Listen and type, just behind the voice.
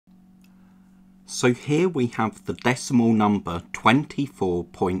So here we have the decimal number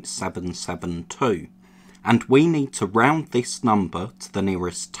 24.772, and we need to round this number to the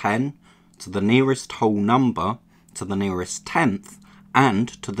nearest 10, to the nearest whole number, to the nearest tenth, and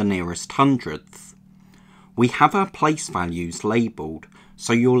to the nearest hundredth. We have our place values labelled,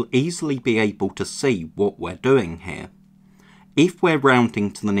 so you'll easily be able to see what we're doing here. If we're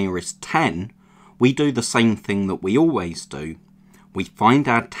rounding to the nearest 10, we do the same thing that we always do. We find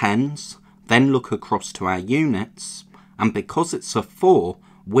our tens, then look across to our units, and because it's a 4,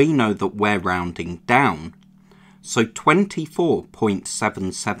 we know that we're rounding down. So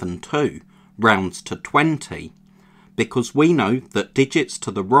 24.772 rounds to 20, because we know that digits to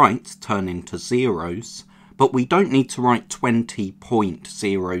the right turn into zeros, but we don't need to write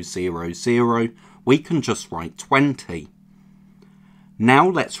 20.000, we can just write 20. Now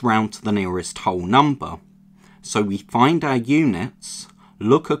let's round to the nearest whole number. So we find our units,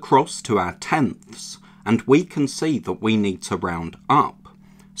 look across to our tenths, and we can see that we need to round up.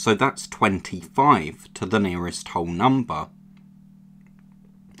 So that's 25 to the nearest whole number.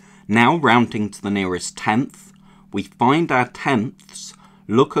 Now rounding to the nearest tenth, we find our tenths,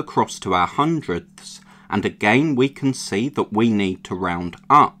 look across to our hundredths, and again we can see that we need to round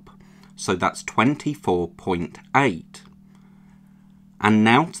up. So that's 24.8. And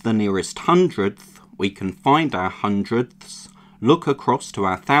now to the nearest hundredth, we can find our hundredths, look across to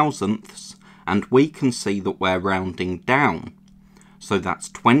our thousandths, and we can see that we're rounding down. So that's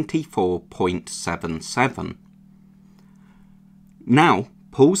 24.77. Now,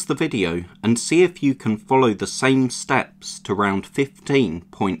 pause the video and see if you can follow the same steps to round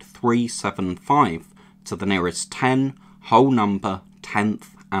 15.375 to the nearest 10, whole number,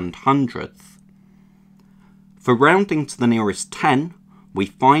 tenth, and hundredth. For rounding to the nearest 10, we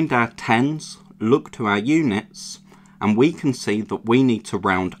find our tens, look to our units, and we can see that we need to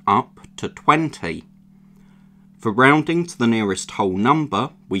round up to 20. For rounding to the nearest whole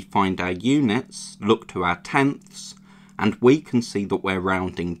number, we find our units, look to our tenths, and we can see that we're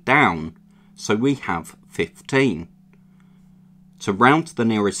rounding down, so we have 15. To round to the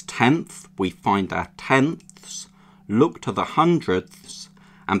nearest tenth, we find our tenths, look to the hundredths,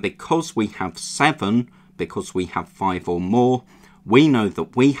 and because we have 7, because we have 5 or more, we know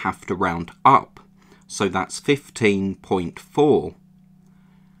that we have to round up, so that's 15.4.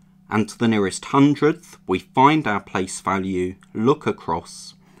 And to the nearest hundredth, we find our place value, look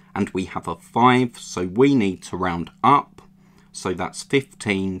across, and we have a 5, so we need to round up, so that's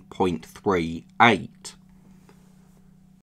 15.38.